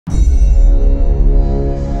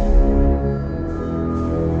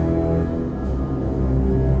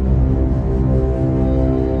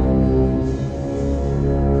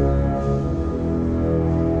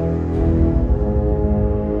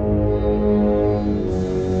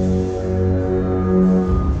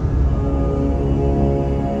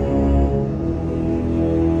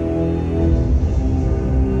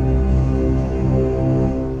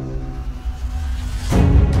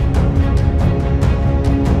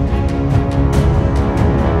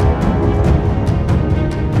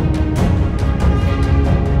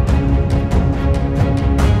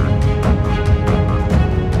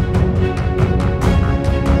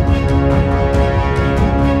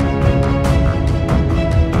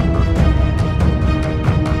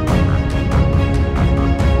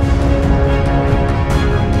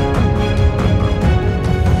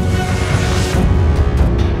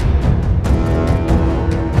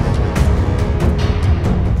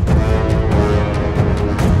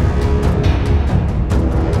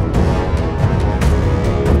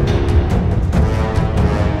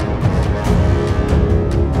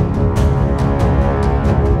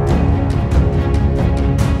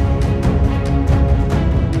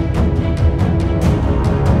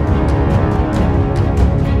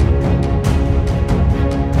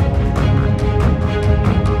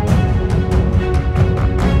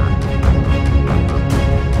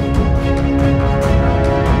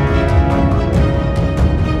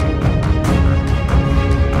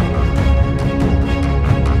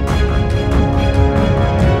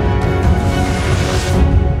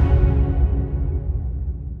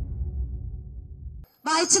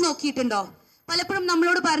നോക്കിയിട്ടുണ്ടോ? പലപ്പോഴും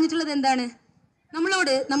നമ്മളോട് പറഞ്ഞിട്ടുള്ളത് എന്താണ്?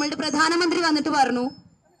 നമ്മളുടെ പ്രധാനമന്ത്രി വന്നിട്ട് പറഞ്ഞു,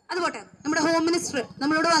 അതുപോട്ടെ, നമ്മുടെ ഹോം മിനിസ്റ്റർ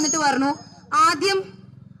നമ്മളോട് വന്നിട്ട് പറഞ്ഞു,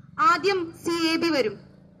 ആദ്യം CAB വരും,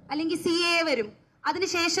 അല്ലെങ്കിൽ CAA വരും,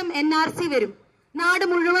 അതിനുശേഷം NRC വരും, നാട്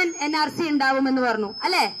മുഴുവൻ NRC ഉണ്ടാവുമെന്ന് പറഞ്ഞു,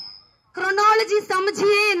 അല്ലെ? ക്രൊണോളജി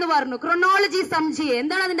സംജിയെ എന്ന് പറഞ്ഞു. ക്രൊണോളജി സംജിയെ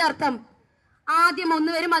എന്താണ് അതിന്റെ അർത്ഥം? ആദ്യം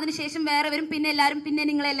ഒന്ന് വരും, അതിനുശേഷം വേറെ വരും, പിന്നെ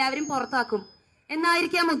നിങ്ങളെല്ലാവരും പുറത്താക്കും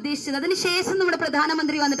എന്നായിരിക്കാം ഉദ്ദേശിച്ചത്. അതിനുശേഷം നമ്മുടെ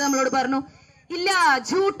പ്രധാനമന്ത്രി വന്നിട്ട് നമ്മളോട് പറഞ്ഞു, ഇല്ല,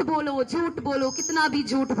 ജൂട്ട് ബോലോ കിത്നാ ഭി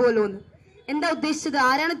ജൂട്ട് ബോലോ എന്ന്. എന്താ ഉദ്ദേശിച്ചത്?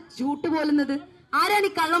 ആരാണ് ജൂട്ട് പോലുന്നത്? ആരാണ്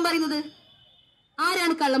ഈ കള്ളം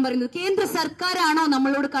പറയുന്നത്? കേന്ദ്ര സർക്കാരാണോ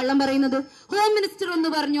നമ്മളോട് കള്ളം പറയുന്നത്? ഹോം മിനിസ്റ്റർ ഒന്ന്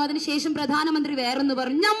പറഞ്ഞു, അതിനുശേഷം പ്രധാനമന്ത്രി വേറൊന്ന്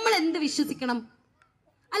പറഞ്ഞു. നമ്മൾ എന്ത് വിശ്വസിക്കണം?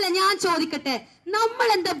 അല്ല, ഞാൻ ചോദിക്കട്ടെ, നമ്മൾ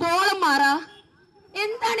എന്താ ബോളന്മാരാ?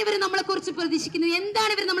 എന്താണ് ഇവർ നമ്മളെ കുറിച്ച് പ്രതീക്ഷിക്കുന്നത്?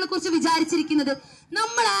 എന്താണ് ഇവർ നമ്മളെ കുറിച്ച് വിചാരിച്ചിരിക്കുന്നത്?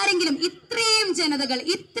 നമ്മൾ ആരെങ്കിലും, ഇത്രയും ജനതകൾ,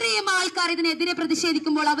 ഇത്രയും ആൾക്കാർ ഇതിനെതിരെ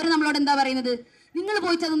പ്രതിഷേധിക്കുമ്പോൾ അവർ നമ്മളോട് എന്താ പറയുന്നത്? നിങ്ങൾ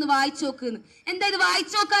പോയിട്ട് അതൊന്ന് വായിച്ചു നോക്കുന്നു. എന്താ ഇത്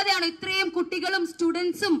വായിച്ചു നോക്കാതെയാണോ ഇത്രയും കുട്ടികളും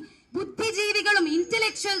സ്റ്റുഡൻസും ബുദ്ധിജീവികളും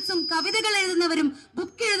ഇന്റലക്ച്വൽസും കവിതകൾ എഴുതുന്നവരും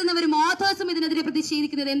ബുക്ക് എഴുതുന്നവരും ഓഥേഴ്സും ഇതിനെതിരെ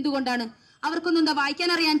പ്രതിഷേധിക്കുന്നത്? എന്തുകൊണ്ടാണ്? അവർക്കൊന്നും എന്താ വായിക്കാൻ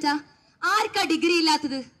അറിയാൻച്ചാ? ആർക്കാ ഡിഗ്രി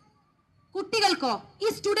ഇല്ലാത്തത്? കുട്ടികൾക്കോ? ഈ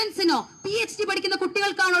സ്റ്റുഡൻസിനോ? PhD പഠിക്കുന്ന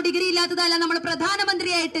കുട്ടികൾക്കാണോ ഡിഗ്രി ഇല്ലാത്തത്? അല്ല, നമ്മുടെ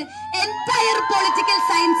പ്രധാനമന്ത്രിയായിട്ട് എൻറ്റയർ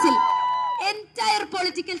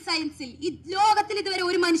പൊളിറ്റിക്കൽ സയൻസിൽ ഈ ലോകത്തിൽ ഇതുവരെ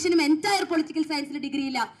ഒരു മനുഷ്യനും എൻറ്റയർ പൊളിറ്റിക്കൽ സയൻസിൽ ഡിഗ്രി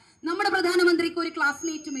ഇല്ല. നമ്മുടെ പ്രധാനമന്ത്രിക്ക് ഒരു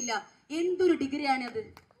ക്ലാസ്മേറ്റും ഇല്ല. എന്തൊരു ഡിഗ്രിയാണ് അത്?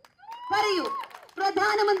 പറയൂ.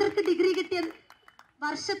 പ്രധാനമന്ത്രിക്ക് ഡിഗ്രി കിട്ടിയത്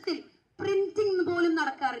വർഷത്തിൽ പ്രിന്റിംഗ് പോലും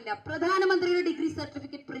നടക്കാറില്ല. പ്രധാനമന്ത്രിയുടെ ഡിഗ്രി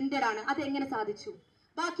സർട്ടിഫിക്കറ്റ് പ്രിന്റഡ് ആണ്. അത് എങ്ങനെ സാധിച്ചു?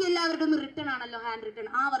 ബാക്കി എല്ലാവരുടെയും റിട്ടേൺ ആണല്ലോ, ഹാൻഡ് റിട്ടേൺ.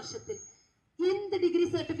 ആ വർഷത്തിൽ എന്ത് ഡിഗ്രി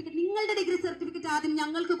സർട്ടിഫിക്കറ്റ്? നിങ്ങളുടെ ഡിഗ്രി സർട്ടിഫിക്കറ്റ് ആദ്യം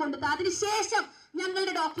ഞങ്ങൾക്ക് കൊണ്ടുപോകും, അതിനുശേഷം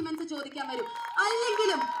ഞങ്ങളുടെ ഡോക്യുമെന്റ്സ് ചോദിക്കാൻ വരും.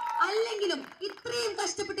 അല്ലെങ്കിലും ഇത്രയും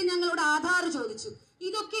കഷ്ടപ്പെട്ട് ഞങ്ങളോട് ആധാർ ചോദിച്ചു,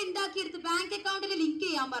 ഇതൊക്കെ ഉണ്ടാക്കിയെടുത്ത് ബാങ്ക് അക്കൗണ്ടിൽ ലിങ്ക്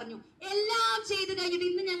ചെയ്യാൻ പറഞ്ഞു. എല്ലാം ചെയ്ത് കഴിഞ്ഞിട്ട്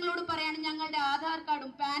ഇന്ന് ഞങ്ങളോട് പറയാണ് ഞങ്ങളുടെ ആധാർ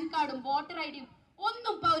കാർഡും പാൻ കാർഡും വോട്ടർ ഐഡിയും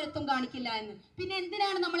ഒന്നും പൗരത്വം കാണിക്കില്ല എന്ന്. പിന്നെ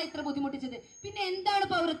എന്തിനാണ് നമ്മളെ ഇത്ര ബുദ്ധിമുട്ടിച്ചത്? പിന്നെ എന്താണ്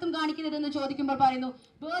പൗരത്വം കാണിക്കുന്നത് എന്ന് ചോദിക്കുമ്പോൾ പറയുന്നു,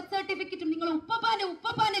 ബർത്ത് സർട്ടിഫിക്കറ്റും നിങ്ങൾ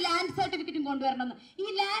ഉപ്പപ്പാന്റെ ലാൻഡ് സർട്ടിഫിക്കറ്റും കൊണ്ടുവരണമെന്ന്. ഈ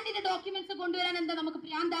ലാൻഡിന്റെ ഡോക്യുമെന്റ്സ് കൊണ്ടുവരാൻ എന്താ നമുക്ക്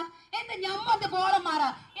പ്രാന്താ? എന്താ ഞമ്മന്റെ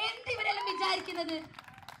ബോളന്മാരാ? എന്ത് ഇവരെല്ലാം വിചാരിക്കുന്നത്?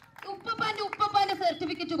 ഉപ്പപ്പാന്റെ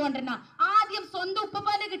സർട്ടിഫിക്കറ്റ് കൊണ്ടുവരണ. ആദ്യം സ്വന്തം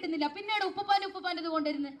ഉപ്പപ്പാന്റെ കിട്ടുന്നില്ല, പിന്നീട് ഉപ്പപ്പാന്റെ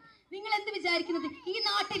കൊണ്ടുവരുന്നത്. നിങ്ങൾ എന്ത് വിചാരിക്കുന്നത്? ഈ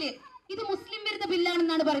നാട്ടില് ഇത് മുസ്ലിം വിരുദ്ധ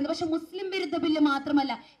ബില്ലാണെന്നാണ് പറയുന്നത്. പക്ഷെ മുസ്ലിം വിരുദ്ധ ബില്ല്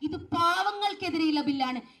മാത്രമല്ല, ഇത് പാവങ്ങൾക്കെതിരെയുള്ള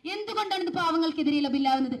ബില്ലാണ്. എന്തുകൊണ്ടാണ് ഇത് പാവങ്ങൾക്കെതിരെയുള്ള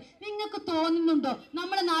ബില്ലാവുന്നത്? നിങ്ങൾക്ക് തോന്നുന്നുണ്ടോ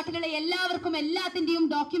നമ്മുടെ നാട്ടിലുള്ള എല്ലാവർക്കും എല്ലാത്തിന്റെയും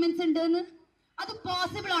ഡോക്യുമെന്റ്സ് ഉണ്ട് എന്ന്? അത്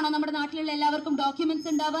പോസിബിൾ ആണോ നമ്മുടെ നാട്ടിലുള്ള എല്ലാവർക്കും ഡോക്യുമെന്റ്സ്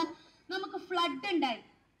ഉണ്ടാവാൻ? നമുക്ക് ഫ്ലഡ് ഉണ്ടായി.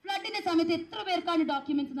 ഫ്ലഡിന്റെ സമയത്ത് എത്ര പേർക്കാണ്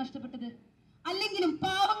ഡോക്യുമെന്റ്സ് നഷ്ടപ്പെട്ടത്? അല്ലെങ്കിലും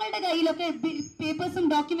പാവങ്ങളുടെ കയ്യിലൊക്കെ പേപ്പേഴ്സും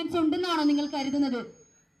ഡോക്യുമെന്റ്സും ഉണ്ടെന്നാണോ നിങ്ങൾ കരുതുന്നത്?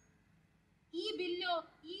 ഈ ബില്ലോ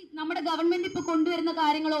ഈ നമ്മുടെ ഗവൺമെന്റ് ഇപ്പൊ കൊണ്ടുവരുന്ന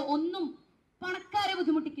കാര്യങ്ങളോ ഒന്നും പണക്കാരെ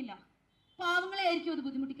ബുദ്ധിമുട്ടിക്കില്ല, പാവങ്ങളെ ആയിരിക്കും അത്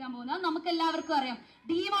ബുദ്ധിമുട്ടിക്കാൻ പോകുന്നത്. അത് നമുക്ക് എല്ലാവർക്കും അറിയാം.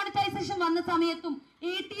 ഡീമോണിറ്റൈസേഷൻ വന്ന സമയത്തും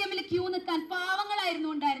ATM ക്യൂ നിൽക്കാൻ പാവങ്ങളായിരുന്നു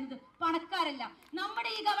ഉണ്ടായിരുന്നത്, പണക്കാരല്ല. നമ്മുടെ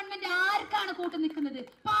ഈ ഗവൺമെന്റ് ആർക്കാണ് കൂട്ടു നിൽക്കുന്നത്?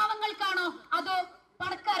 പാവങ്ങൾക്കാണോ അതോ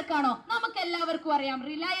പണക്കാർക്കാണോ? നമുക്ക് എല്ലാവർക്കും അറിയാം.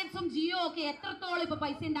 റിലയൻസും ജിയോ ഒക്കെ എത്രത്തോളം ഇപ്പൊ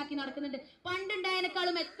പൈസ ഉണ്ടാക്കി നടക്കുന്നുണ്ട്.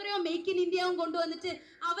 പണ്ടുണ്ടായതിനേക്കാളും എത്രയോ മേക്ക് ഇൻ ഇന്ത്യയും കൊണ്ടുവന്നിട്ട്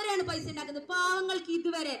അവരാണ് പൈസ ഉണ്ടാക്കുന്നത്. പാവങ്ങൾക്ക്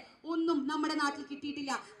ഇതുവരെ ഒന്നും നമ്മുടെ നാട്ടിൽ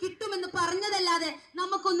കിട്ടിയിട്ടില്ല. കിട്ടുമെന്ന് പറഞ്ഞതല്ലാതെ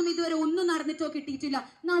നമുക്കൊന്നും ഇതുവരെ ഒന്നും നടന്നിട്ടോ കിട്ടിയിട്ടില്ല.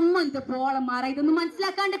 എന്ത് പോളന്മാരാ ഇതൊന്നും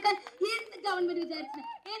മനസ്സിലാക്കാണ്ടിരിക്കാൻ എന്ത് ഗവൺമെന്റ് വിചാരിച്ചത്?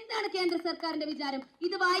 എന്താണ് കേന്ദ്ര സർക്കാരിന്റെ വിചാരം?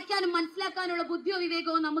 ഇത് വായിക്കാനും മനസ്സിലാക്കാനുള്ള ബുദ്ധിയോ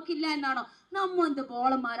വിവേകമോ നമുക്കില്ല എന്നാണോ? എന്ത്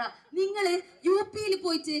പോളന്മാരാ? നിങ്ങള് UP-യിൽ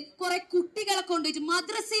പോയിട്ട് കുറെ കുട്ടികളെ കൊണ്ടുപോയിട്ട്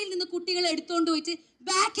മദ്രസയിൽ നിന്ന് കുട്ടികളെ എടുത്തോണ്ട് പോയിട്ട്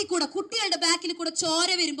കുട്ടികളുടെ ബാക്കിൽ കൂടെ ചോര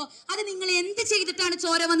വരുമ്പോ അത് നിങ്ങൾ എന്ത് ചെയ്തിട്ടാണ്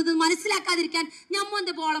ചോര വന്നത് മനസ്സിലാക്കാതിരിക്കാൻ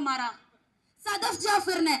എന്ത് പോളന്മാരാ? സദഫ്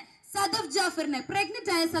ജാഫറിനെ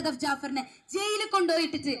പ്രഗ്നന്റ് ആയ സദഫ് ജാഫറിനെ ജയിലിൽ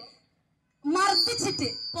കൊണ്ടുപോയിട്ടിട്ട് മർദ്ദിച്ചിട്ട്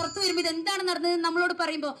പുറത്തു വരുമ്പോ ഇത് എന്താണ് നടന്നത് നമ്മളോട്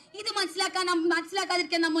പറയുമ്പോ ഇത്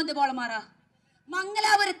മനസ്സിലാക്കാതിരിക്കാൻ എന്ത് പോളന്മാരാ?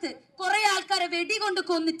 മംഗലാപുരത്ത് കുറെ ആൾക്കാരെ വെടികൊണ്ട്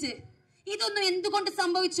കൊന്നിട്ട് ഇതൊന്നും എന്തുകൊണ്ട്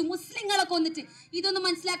സംഭവിച്ചു? മുസ്ലിങ്ങളെ കൊന്നിട്ട് ഇതൊന്നും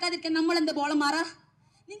മനസ്സിലാക്കാതിരിക്കാൻ എന്ത് ബോളന്മാറാ?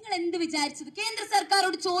 നിങ്ങൾ എന്ത് വിചാരിച്ചത്? കേന്ദ്ര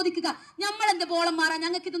സർക്കാരോട് ചോദിക്കുക, എന്ത് ബോളന്മാറാ?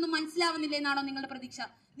 ഞങ്ങൾക്ക് ഇതൊന്നും മനസ്സിലാവുന്നില്ല എന്നാണോ നിങ്ങളുടെ പ്രതീക്ഷ,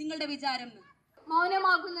 നിങ്ങളുടെ വിചാരം?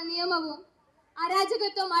 മൗനമാകുന്ന നിയമവും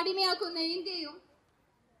അരാജകത്വം അടിമയാക്കുന്ന ഇന്ത്യയും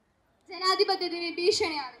ജനാധിപത്യത്തിന്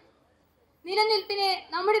ഭീഷണിയാണ്.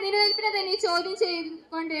 നമ്മുടെ നിലനിൽപ്പിനെ തന്നെ ചോദ്യം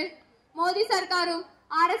ചെയ്തുകൊണ്ട് മോദി സർക്കാരും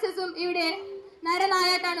RSSും ഇവിടെ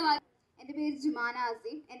നരനായാട്ടാണ്. എൻ്റെ പേര് ജുമാന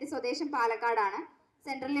അസീം. എൻ്റെ സ്വദേശം പാലക്കാടാണ്.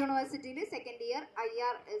 സെൻട്രൽ യൂണിവേഴ്സിറ്റിയിൽ second year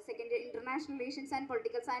international relations and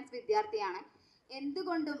political science വിദ്യാർത്ഥിയാണ്.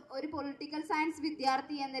 എന്തുകൊണ്ടും ഒരു പൊളിറ്റിക്കൽ സയൻസ്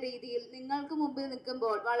വിദ്യാർത്ഥി എന്ന രീതിയിൽ നിങ്ങൾക്ക് മുമ്പിൽ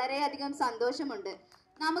നിൽക്കുമ്പോൾ വളരെയധികം സന്തോഷമുണ്ട്.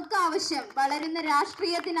 നമുക്ക് ആവശ്യം വളരുന്ന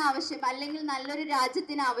രാഷ്ട്രീയത്തിന് ആവശ്യം അല്ലെങ്കിൽ നല്ലൊരു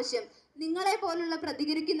രാജ്യത്തിന് ആവശ്യം നിങ്ങളെ പോലുള്ള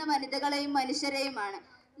പ്രതികരിക്കുന്ന വനിതകളെയും മനുഷ്യരെയുമാണ്.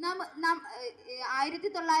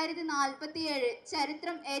 1947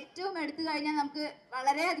 ചരിത്രം ഏറ്റവും എടുത്തു കഴിഞ്ഞാൽ നമുക്ക്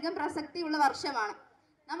വളരെയധികം പ്രസക്തിയുള്ള വർഷമാണ്.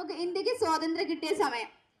 നമുക്ക് ഇന്ത്യക്ക് സ്വാതന്ത്ര്യം കിട്ടിയ സമയം.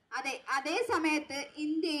 അതേ സമയത്ത്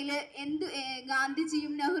ഇന്ത്യയിൽ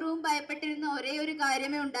ഗാന്ധിജിയും നെഹ്റുവും ഭയപ്പെട്ടിരുന്ന ഒരേ ഒരു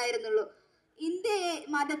കാര്യമേ ഉണ്ടായിരുന്നുള്ളൂ. ഇന്ത്യയെ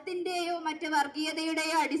മതത്തിന്റെയോ മറ്റ്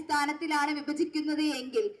വർഗീയതയുടെയോ അടിസ്ഥാനത്തിലാണ് വിഭജിക്കുന്നത്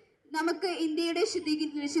എങ്കിൽ നമുക്ക് ഇന്ത്യയുടെ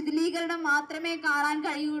ശിഥിലീകരണം മാത്രമേ കാണാൻ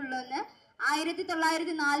കഴിയുള്ളൂ എന്ന്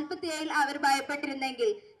 1947 അവർ ഭയപ്പെട്ടിരുന്നെങ്കിൽ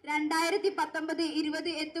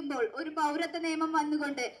 2019-20 എത്തുമ്പോൾ ഒരു പൗരത്വ നിയമം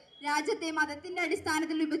വന്നുകൊണ്ട് രാജ്യത്തെ മതത്തിന്റെ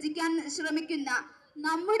അടിസ്ഥാനത്തിൽ വിഭജിക്കാൻ ശ്രമിക്കുന്ന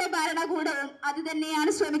നമ്മുടെ ഭരണകൂടവും അത്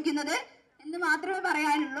തന്നെയാണ് ശ്രമിക്കുന്നത് എന്ന് മാത്രമേ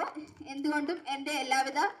പറയാനുള്ളൂ. എന്തുകൊണ്ടും എൻ്റെ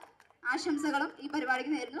എല്ലാവിധ ആശംസകളും ഈ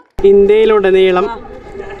പരിപാടിക്ക് നേരുന്നു. ഇന്ത്യയിലുടനീളം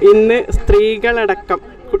ഇന്ന്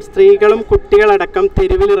സ്ത്രീകളും കുട്ടികളടക്കം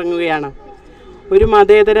തെരുവിലിറങ്ങുകയാണ്. ഒരു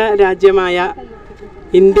മതേതര രാജ്യമായ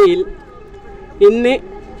ഇന്ത്യയിൽ ഇന്ന്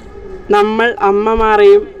നമ്മൾ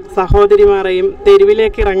അമ്മമാരെയും സഹോദരിമാരെയും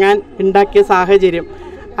തെരുവിലേക്ക് ഇറങ്ങാൻ ഉണ്ടാക്കിയ സാഹചര്യം,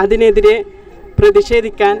 അതിനെതിരെ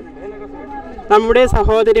പ്രതിഷേധിക്കാൻ നമ്മുടെ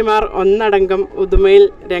സഹോദരിമാർ ഒന്നടങ്കം ഉദ്മയിൽ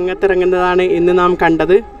രംഗത്തിറങ്ങുന്നതാണ് ഇന്ന് നാം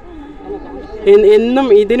കണ്ടത്. എന്നും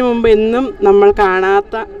ഇതിനു മുമ്പ് എന്നും നമ്മൾ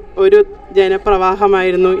കാണാത്ത ഒരു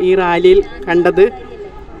ജനപ്രവാഹമായിരുന്നു ഈ റാലിയിൽ കണ്ടത്.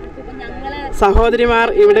 സഹോദരിമാർ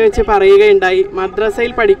ഇവിടെ വെച്ച് പറയുകയുണ്ടായി,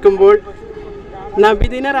 മദ്രസയിൽ പഠിക്കുമ്പോൾ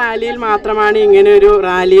നബിദിന റാലിയിൽ മാത്രമാണ് ഇങ്ങനെ ഒരു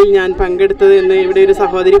റാലിയിൽ ഞാൻ പങ്കെടുത്തത് എന്ന് ഇവിടെ ഒരു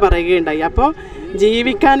സഹോദരി പറയുകയുണ്ടായി. അപ്പോൾ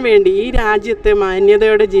ജീവിക്കാൻ വേണ്ടി, ഈ രാജ്യത്ത്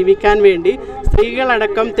മാന്യതയോടെ ജീവിക്കാൻ വേണ്ടി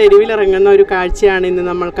സ്ത്രീകളടക്കം തെരുവിലിറങ്ങുന്ന ഒരു കാഴ്ചയാണ് ഇന്ന്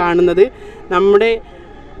നമ്മൾ കാണുന്നത്. നമ്മുടെ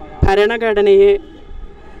ഭരണഘടനയെ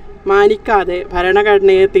മാനിക്കാതെ,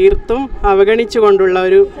 ഭരണഘടനയെ തീർത്തും അവഗണിച്ചുകൊണ്ടുള്ള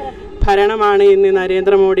ഒരു ഭരണമാണ് ഇന്ന്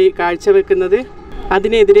നരേന്ദ്രമോദി കാഴ്ചവെക്കുന്നത്.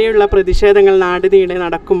 അതിനെതിരെയുള്ള പ്രതിഷേധങ്ങൾ നാടുനീളെ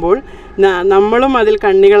നടക്കുമ്പോൾ നമ്മളും അതിൽ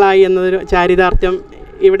കണ്ണികളായി എന്നതൊരു ചാരിതാർത്ഥ്യം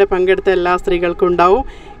ഇവിടെ പങ്കെടുത്ത എല്ലാ സ്ത്രീകൾക്കും ഉണ്ടാവും.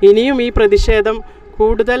 ഇനിയും ഈ പ്രതിഷേധം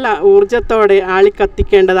കൂടുതൽ ഊർജത്തോടെ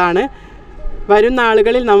ആളിക്കത്തിക്കേണ്ടതാണ്. വരും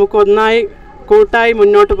നാളുകളിൽ നമുക്കൊന്നായി കൂട്ടായി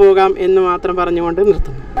മുന്നോട്ട് പോകാം എന്ന് മാത്രം പറഞ്ഞുകൊണ്ട്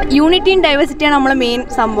നിർത്തുന്നു. യൂണിറ്റി ആൻഡ് ഡൈവേഴ്സിറ്റിയാണ് നമ്മളെ മെയിൻ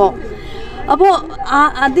സംഭവം. അപ്പോൾ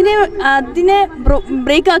അതിനെ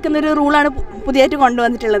ബ്രേക്ക് ആക്കുന്നൊരു റൂളാണ് പുതിയതായിട്ട്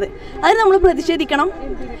കൊണ്ടുവന്നിട്ടുള്ളത്. അത് നമ്മൾ പ്രതിഷേധിക്കണം.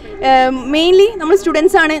 മെയിൻലി നമ്മൾ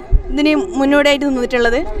സ്റ്റുഡൻസാണ് ഇതിന് മുന്നോടിയായിട്ട്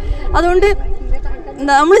നിന്നിട്ടുള്ളത്. അതുകൊണ്ട്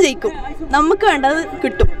നമ്മൾ ജയിക്കും, നമുക്ക് വേണ്ടത്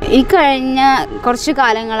കിട്ടും. ഈ കഴിഞ്ഞ കുറച്ചു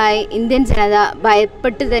കാലങ്ങളായി ഇന്ത്യൻ ജനത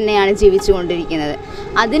ഭയപ്പെട്ട് തന്നെയാണ് ജീവിച്ചുകൊണ്ടിരിക്കുന്നത്.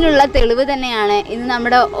 അതിനുള്ള തെളിവ് തന്നെയാണ് ഇന്ന്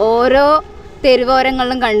നമ്മുടെ ഓരോ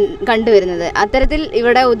തെരുവോരങ്ങളിലും കണ്ടുവരുന്നത്. അത്തരത്തിൽ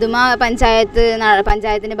ഇവിടെ ഉദ്മ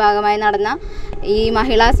പഞ്ചായത്തിൻ്റെ ഭാഗമായി നടന്ന ഈ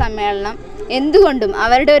മഹിളാ സമ്മേളനം എന്തുകൊണ്ടും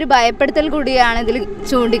അവരുടെ ഒരു ഭയപ്പെടുത്തൽ കൂടിയാണ് ഇതിൽ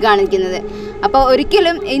ചൂണ്ടിക്കാണിക്കുന്നത്. അപ്പോൾ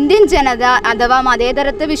ഒരിക്കലും ഇന്ത്യൻ ജനത അഥവാ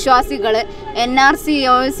മതേതരത്വ വിശ്വാസികൾ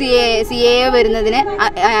NRC-CAA വരുന്നതിന്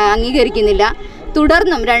അംഗീകരിക്കുന്നില്ല.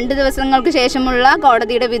 തുടർന്നും 2 ദിവസങ്ങൾക്ക് ശേഷമുള്ള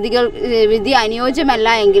കോടതിയുടെ വിധി അനുയോജ്യമല്ല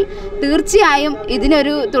എങ്കിൽ തീർച്ചയായും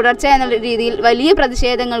ഇതിനൊരു തുടർച്ച എന്ന രീതിയിൽ വലിയ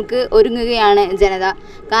പ്രതിഷേധങ്ങൾക്ക് ഒരുങ്ങുകയാണ് ജനത.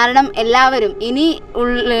 കാരണം എല്ലാവരും ഇനി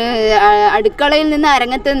അടുക്കളയിൽ നിന്ന്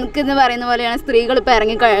അരങ്ങത്തെന്ന് പറയുന്ന പോലെയാണ് സ്ത്രീകൾ ഇപ്പോൾ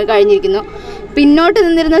ഇറങ്ങി കഴിഞ്ഞിരിക്കുന്നു. പിന്നോട്ട്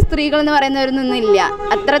നിന്നിരുന്ന സ്ത്രീകൾ എന്ന് പറയുന്നവരൊന്നുമില്ല.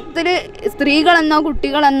 അത്തരത്തിൽ സ്ത്രീകളെന്നോ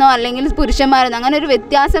കുട്ടികളെന്നോ അല്ലെങ്കിൽ പുരുഷന്മാരെന്നോ അങ്ങനെ ഒരു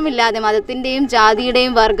വ്യത്യാസമില്ലാതെ, മതത്തിൻ്റെയും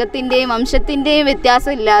ജാതിയുടെയും വർഗത്തിൻ്റെയും വംശത്തിൻ്റെയും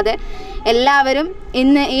വ്യത്യാസമില്ലാതെ എല്ലാവരും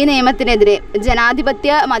ഇന്ന് ഈ നിയമത്തിനെതിരെ ജനാധിപത്യ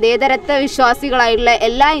മതേതരത്വ വിശ്വാസികളായിട്ടുള്ള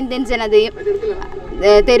എല്ലാ ഇന്ത്യൻ ജനതയും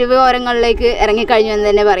തെരുവോരങ്ങളിലേക്ക് ഇറങ്ങിക്കഴിഞ്ഞു എന്ന്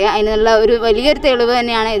തന്നെ പറയാം. അതിനുള്ള ഒരു വലിയൊരു തെളിവ്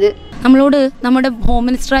തന്നെയാണ് ഇത്. നമ്മളോട് നമ്മുടെ ഹോം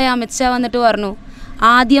മിനിസ്റ്ററായ അമിത് ഷാ വന്നിട്ട് പറഞ്ഞു,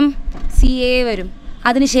 ആദ്യം CAA വരും,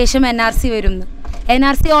 അതിനുശേഷം NRC വരും എന്ന്.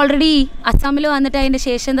 NRC ഓൾറെഡി അസ്സാമിൽ വന്നിട്ട് അതിൻ്റെ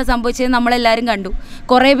ശേഷം എന്താ സംഭവിച്ചത് നമ്മളെല്ലാവരും കണ്ടു.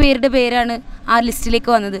 കുറേ പേരുടെ പേരാണ് ആ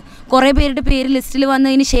ലിസ്റ്റിലേക്ക് വന്നത്. കുറേ പേരുടെ പേര് ലിസ്റ്റിൽ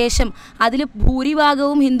വന്നതിന് ശേഷം അതിൽ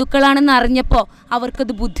ഭൂരിഭാഗവും ഹിന്ദുക്കളാണെന്ന് അറിഞ്ഞപ്പോൾ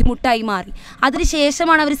അവർക്കത് ബുദ്ധിമുട്ടായി മാറി. അതിന്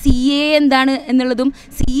ശേഷമാണ് അവർ CAA എന്താണ് എന്നുള്ളതും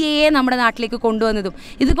CAA നമ്മുടെ നാട്ടിലേക്ക് കൊണ്ടുവന്നതും.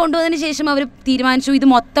 ഇത് കൊണ്ടുവന്നതിന് ശേഷം അവർ തീരുമാനിച്ചു ഇത്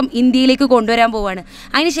മൊത്തം ഇന്ത്യയിലേക്ക് കൊണ്ടുവരാൻ പോവുകയാണ്.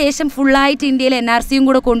 അതിന് ശേഷം ഫുള്ളായിട്ട് ഇന്ത്യയിൽ NRCയും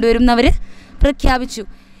കൂടെ കൊണ്ടുവരും എന്നവർ പ്രഖ്യാപിച്ചു.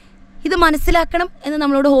 ഇത് മനസ്സിലാക്കണം എന്ന്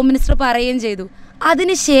നമ്മളോട് ഹോം മിനിസ്റ്റർ പറയുകയും ചെയ്തു.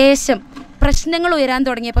 അതിനുശേഷം പ്രശ്നങ്ങൾ ഉയരാൻ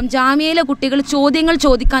തുടങ്ങിയപ്പം, ജാമ്യയിലെ കുട്ടികൾ ചോദ്യങ്ങൾ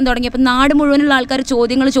ചോദിക്കാൻ തുടങ്ങിയപ്പോൾ, നാട് മുഴുവനുള്ള ആൾക്കാർ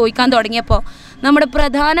ചോദ്യങ്ങൾ ചോദിക്കാൻ തുടങ്ങിയപ്പോൾ നമ്മുടെ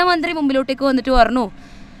പ്രധാനമന്ത്രി മുമ്പിലോട്ടേക്ക് വന്നിട്ട് പറഞ്ഞു,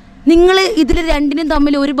 നിങ്ങൾ ഇതിൽ രണ്ടിനും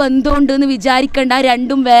തമ്മിൽ ഒരു ബന്ധമുണ്ടെന്ന് വിചാരിക്കേണ്ട,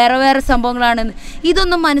 രണ്ടും വേറെ വേറെ സംഭവങ്ങളാണെന്ന്.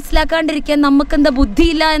 ഇതൊന്നും മനസ്സിലാക്കാണ്ടിരിക്കാൻ നമുക്കെന്താ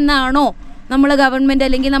ബുദ്ധിയില്ല എന്നാണോ നമ്മളെ ഗവൺമെൻറ്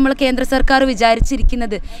അല്ലെങ്കിൽ നമ്മളെ കേന്ദ്ര സർക്കാർ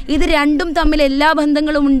വിചാരിച്ചിരിക്കുന്നത്? ഇത് രണ്ടും തമ്മിൽ എല്ലാ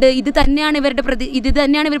ബന്ധങ്ങളും ഉണ്ട്. ഇത് തന്നെയാണ്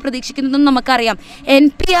ഇവർ പ്രതീക്ഷിക്കുന്നതെന്നും നമുക്കറിയാം.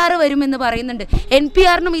 NPR വരുമെന്ന് പറയുന്നുണ്ട്.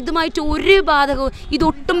 NPRനും ഇതുമായിട്ട് ഒരു ബാധകവും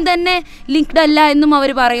ഇതൊട്ടും തന്നെ ലിങ്ക്ഡ് അല്ല എന്നും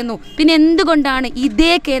അവർ പറയുന്നു. പിന്നെ എന്തുകൊണ്ടാണ്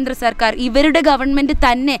ഇതേ കേന്ദ്ര സർക്കാർ, ഇവരുടെ ഗവൺമെൻറ്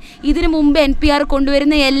തന്നെ ഇതിനു മുമ്പ് NPR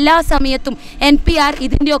കൊണ്ടുവരുന്ന എല്ലാ സമയത്തും NPR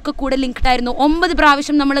ഇതിൻ്റെയൊക്കെ കൂടെ ലിങ്ക്ഡ് ആയിരുന്നു? 9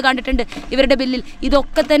 പ്രാവശ്യം നമ്മൾ കണ്ടിട്ടുണ്ട് ഇവരുടെ ബില്ലിൽ.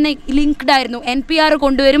 ഇതൊക്കെ തന്നെ ലിങ്ക്ഡ് ആയിരുന്നു. NPR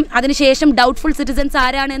കൊണ്ടുവരും, അതിനുശേഷം ഡൗട്ട്ഫുൾ സിറ്റിസൺസ്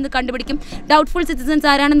ആരാണെന്ന് കണ്ടുപിടിക്കും. ഡൗട്ട്ഫുൾ സിറ്റിസൺസ്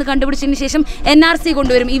ആരാണെന്ന് കണ്ടുപിടിച്ചതിന് ശേഷം NRC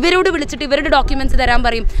കൊണ്ടുവരും. ഇവരോട് വിളിച്ചിട്ട് ഇവരുടെ ഡോക്യുമെൻറ്റ്സ് തരാൻ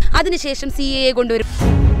പറയും. അതിനുശേഷം CAA കൊണ്ടുവരും.